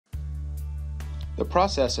The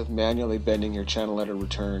process of manually bending your channel letter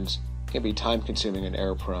returns can be time-consuming and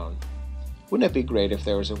error-prone. Wouldn't it be great if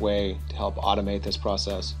there was a way to help automate this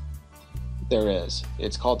process? There is.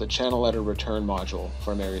 It's called the Channel Letter Return module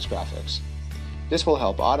from Aries Graphics. This will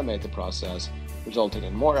help automate the process, resulting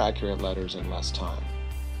in more accurate letters in less time.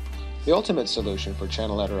 The ultimate solution for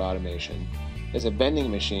channel letter automation is a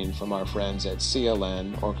bending machine from our friends at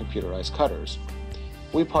CLN or Computerized Cutters.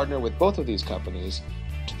 We partner with both of these companies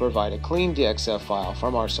to provide a clean DXF file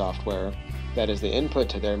from our software that is the input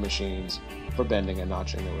to their machines for bending and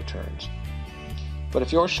notching the returns. But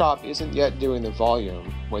if your shop isn't yet doing the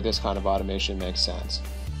volume where this kind of automation makes sense,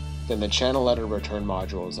 then the channel letter return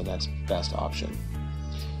module is the next best option.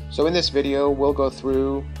 So in this video, we'll go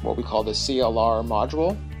through what we call the CLR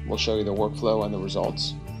module. We'll show you the workflow and the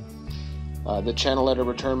results. The channel letter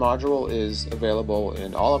return module is available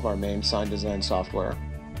in all of our main sign design software,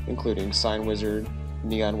 including Sign Wizard,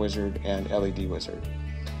 Neon Wizard, and LED Wizard.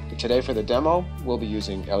 But today for the demo, we'll be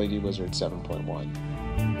using LED Wizard 7.1.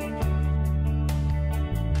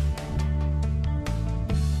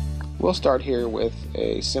 We'll start here with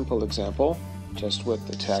a simple example, just with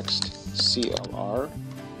the text CLR.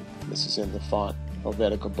 This is in the font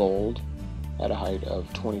Helvetica Bold at a height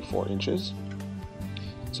of 24 inches.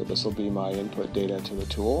 So this will be my input data to the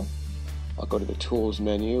tool. I'll go to the Tools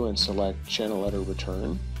menu and select Channel Letter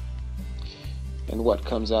Return. And what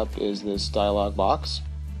comes up is this dialog box.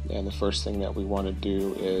 And the first thing that we want to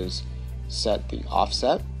do is set the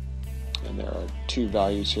offset. And there are two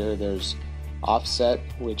values here. There's offset,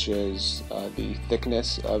 which is the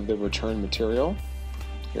thickness of the return material.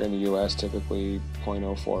 Here in the US, typically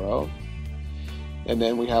 0.040. And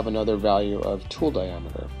then we have another value of tool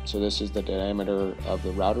diameter. So this is the diameter of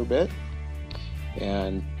the router bit.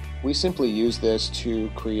 And we simply use this to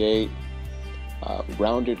create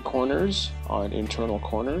rounded corners on internal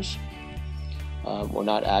corners. We're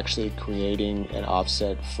not actually creating an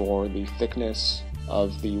offset for the thickness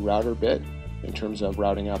of the router bit in terms of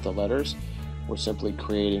routing out the letters. We're simply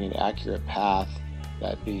creating an accurate path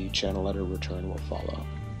that the channel letter return will follow.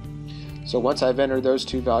 So once I've entered those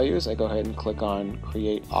two values, I go ahead and click on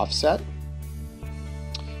Create Offset.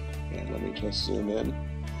 And let me just zoom in.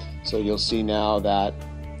 So you'll see now that,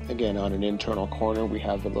 again, on an internal corner, we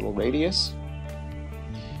have the little radius.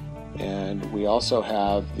 And we also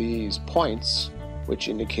have these points, which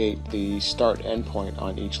indicate the start-end point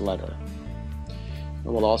on each letter. And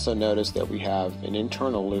we'll also notice that we have an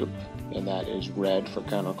internal loop, and that is red for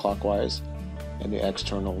counterclockwise, and the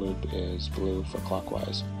external loop is blue for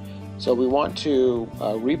clockwise. So we want to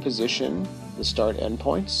reposition the start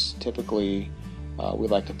endpoints. Typically, we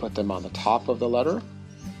like to put them on the top of the letter.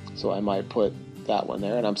 So I might put that one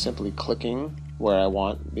there, and I'm simply clicking where I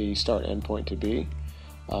want the start endpoint to be.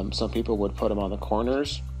 Some people would put them on the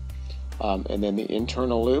corners, and then the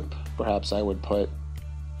internal loop, perhaps I would put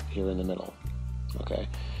here in the middle. Okay,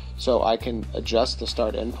 so I can adjust the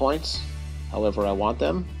start endpoints however I want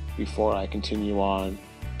them before I continue on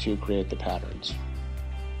to create the patterns.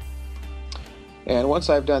 And once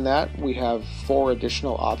I've done that, we have 4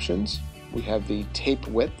 additional options. We have the tape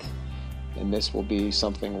width, and this will be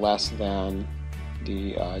something less than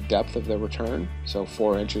the depth of the return. So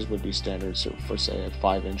 4 inches would be standard for, say, a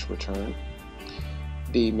 5-inch return.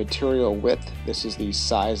 The material width, this is the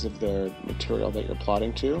size of the material that you're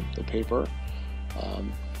plotting to, the paper.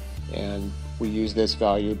 And we use this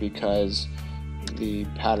value because the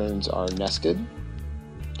patterns are nested.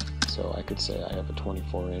 So I could say I have a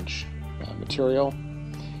 24-inch material.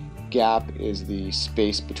 Gap is the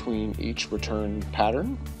space between each return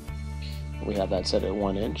pattern. We have that set at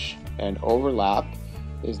 1 inch. And overlap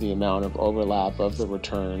is the amount of overlap of the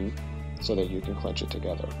return so that you can clench it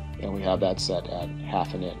together. And we have that set at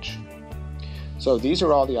 1/2 inch. So these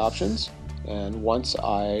are all the options. And once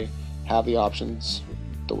I have the options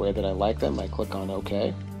the way that I like them, I click on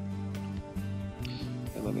OK.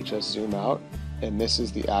 And let me just zoom out. And this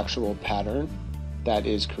is the actual pattern that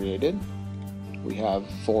is created. We have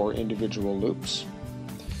 4 individual loops.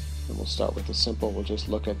 And we'll start with the simple. We'll just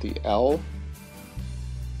look at the L.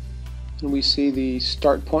 And we see the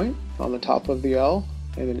start point on the top of the L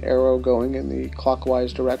and an arrow going in the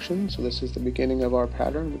clockwise direction. So this is the beginning of our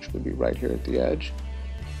pattern, which would be right here at the edge.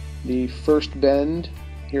 The first bend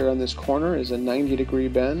here on this corner is a 90-degree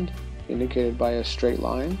bend, indicated by a straight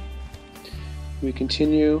line. We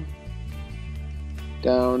continue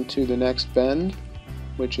down to the next bend,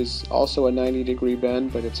 which is also a 90-degree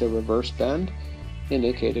bend, but it's a reverse bend,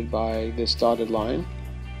 indicated by this dotted line.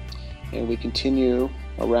 And we continue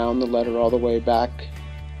around the letter all the way back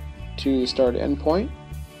to the start endpoint,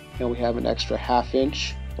 and we have an extra 1/2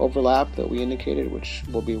 inch overlap that we indicated, which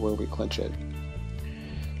will be where we clench it.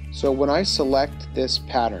 So when I select this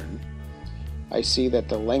pattern, I see that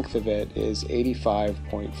the length of it is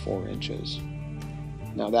 85.4 inches.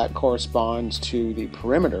 Now that corresponds to the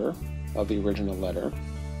perimeter of the original letter,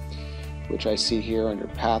 which I see here under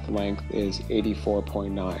path length is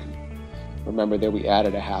 84.9. Remember that we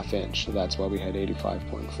added a ½ inch, so that's why we had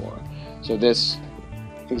 85.4. So this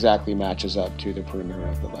exactly matches up to the perimeter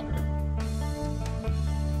of the letter.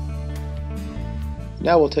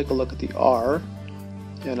 Now we'll take a look at the R,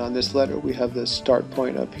 and on this letter we have the start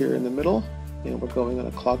point up here in the middle, and we're going in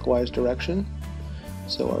a clockwise direction.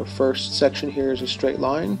 So our first section here is a straight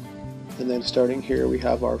line, and then starting here we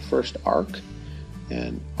have our first arc,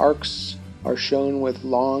 and arcs are shown with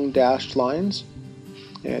long dashed lines,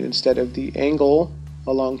 and instead of the angle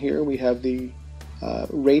along here we have the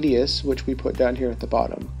radius, which we put down here at the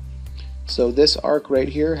bottom. So this arc right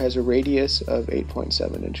here has a radius of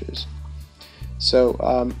 8.7 inches. So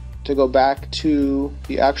to go back to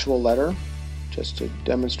the actual letter, just to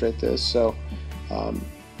demonstrate this, so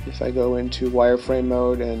if I go into wireframe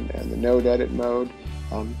mode and the node edit mode,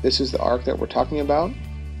 this is the arc that we're talking about.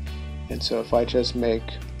 And so if I just make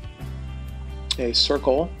a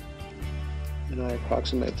circle and I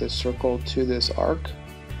approximate this circle to this arc,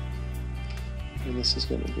 and this is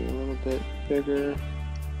going to be a little bit bigger,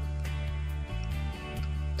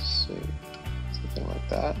 let's see, something like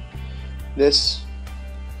that. This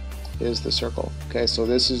is the circle. Okay, so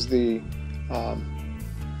this is the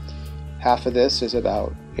half of this is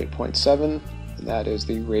about 8.7, and that is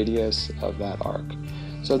the radius of that arc.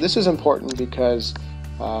 So this is important because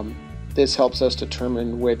this helps us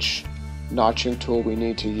determine which notching tool we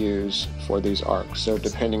need to use for these arcs. So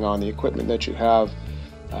depending on the equipment that you have,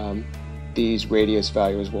 these radius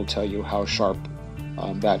values will tell you how sharp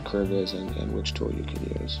that curve is and which tool you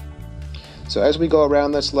can use. So as we go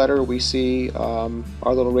around this letter, we see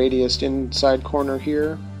our little radius inside corner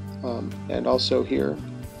here and also here.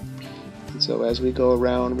 And so as we go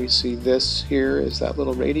around, we see this here is that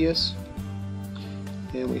little radius,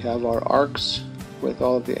 and we have our arcs with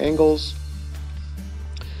all of the angles.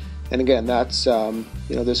 And again, that's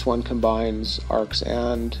this one combines arcs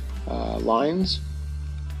and lines,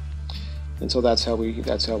 and so that's how we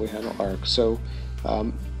handle arcs. So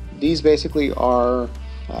these basically are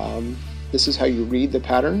this is how you read the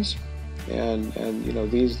patterns, and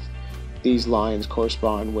these lines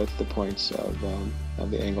correspond with the points of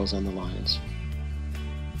the angles and the lines.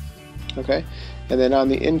 Okay, and then on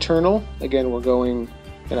the internal, again, we're going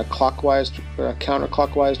in a clockwise or a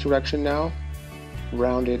counterclockwise direction now,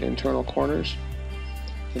 rounded internal corners,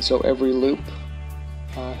 and so every loop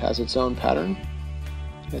has its own pattern,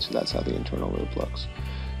 and so that's how the internal loop looks.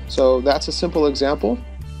 So that's a simple example.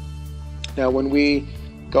 Now when we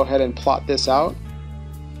go ahead and plot this out,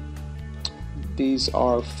 these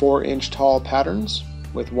are 4-inch tall patterns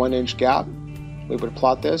with 1-inch gap. We would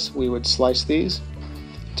plot this, we would slice these,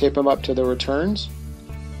 tape them up to the returns,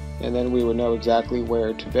 and then we would know exactly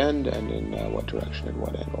where to bend and in what direction and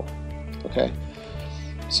what angle. Okay.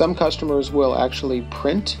 Some customers will actually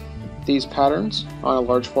print these patterns on a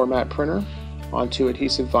large format printer onto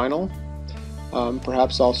adhesive vinyl,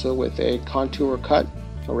 perhaps also with a contour cut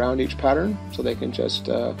around each pattern, so they can just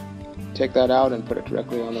take that out and put it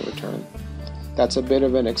directly on the return. That's a bit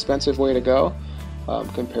of an expensive way to go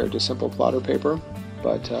compared to simple plotter paper,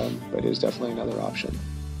 but it is definitely another option.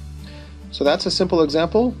 So that's a simple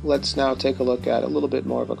example. Let's now take a look at a little bit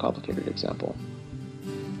more of a complicated example.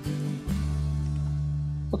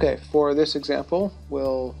 Okay, for this example,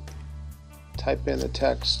 we'll type in the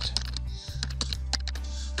text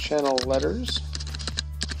channel letters,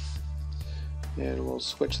 and we'll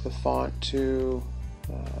switch the font to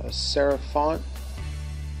a serif font,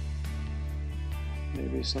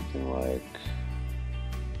 maybe something like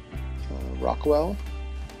Rockwell.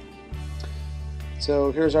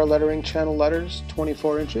 So here's our lettering, channel letters,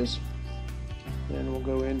 24 inches, and we'll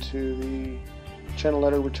go into the channel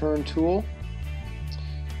letter return tool.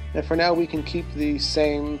 And for now we can keep the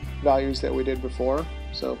same values that we did before,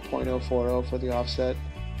 so 0.040 for the offset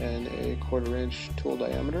and a 1/4 inch tool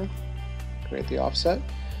diameter. Create the offset.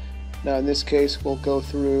 Now in this case we'll go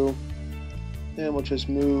through and we'll just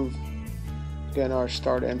move again our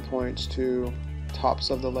start endpoints to tops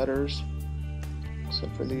of the letters. So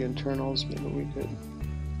for the internals, maybe we could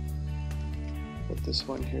put this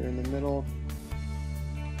one here in the middle.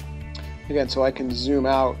 Again, so I can zoom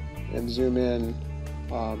out and zoom in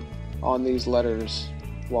on these letters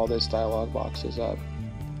while this dialog box is up.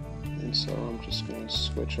 And so I'm just going to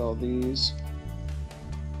switch all these.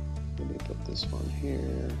 Let me put this one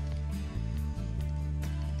here.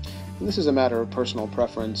 And this is a matter of personal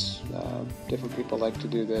preference. Different people like to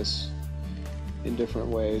do this in different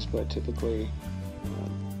ways, but typically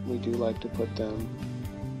we do like to put them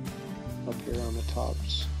up here on the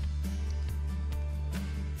tops.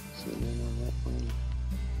 Zoom in on that one.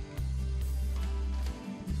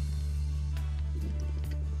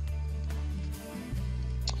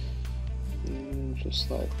 And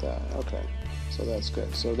just like that. Okay, so that's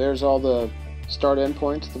good. So there's all the start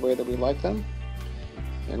endpoints the way that we like them,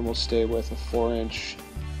 and we'll stay with a 4-inch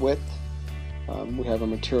width. We have a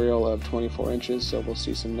material of 24 inches, so we'll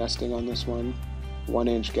see some nesting on this one,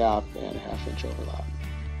 1-inch gap and a 1/2 inch overlap.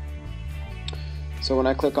 So when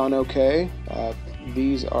I click on OK,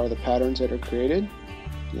 these are the patterns that are created.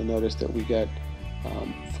 You'll notice that we get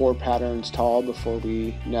 4 patterns tall before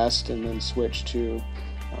we nest and then switch to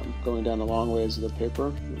going down the long ways of the paper.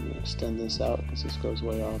 I'm going to extend this out because this goes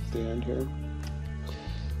way off the end here.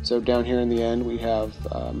 So down here in the end we have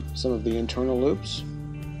some of the internal loops.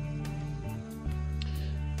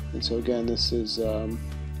 And so again, this is the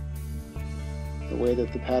way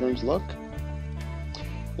that the patterns look.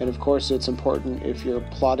 And of course it's important, if you're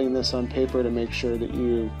plotting this on paper, to make sure that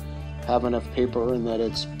you have enough paper and that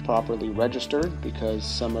it's properly registered, because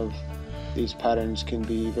some of these patterns can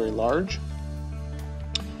be very large.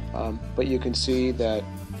 But you can see that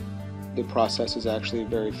the process is actually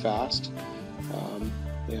very fast,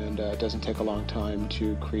 and it doesn't take a long time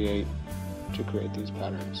to create these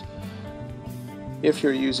patterns. If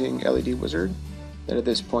you're using LED Wizard, then at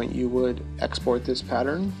this point you would export this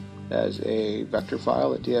pattern as a vector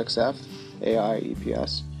file at DXF, AI,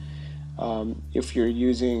 EPS. If you're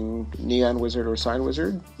using Neon Wizard or Sign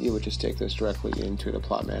Wizard, you would just take this directly into the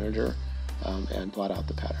plot manager and plot out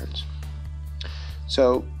the patterns.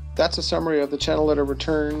 So that's a summary of the channel letter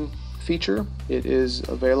return feature. It is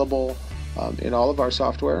available in all of our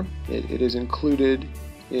software. It is included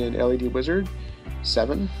in LED Wizard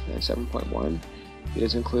 7 and 7.1. It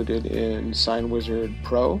is included in Sign Wizard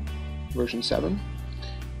Pro version 7,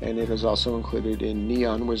 and it is also included in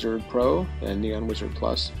Neon Wizard Pro and Neon Wizard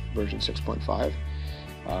Plus version 6.5.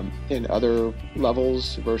 In other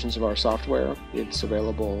levels, versions of our software, it's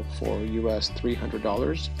available for US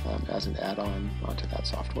 $300 as an add-on onto that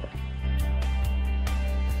software.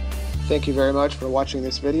 Thank you very much for watching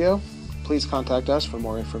this video. Please contact us for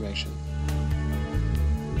more information.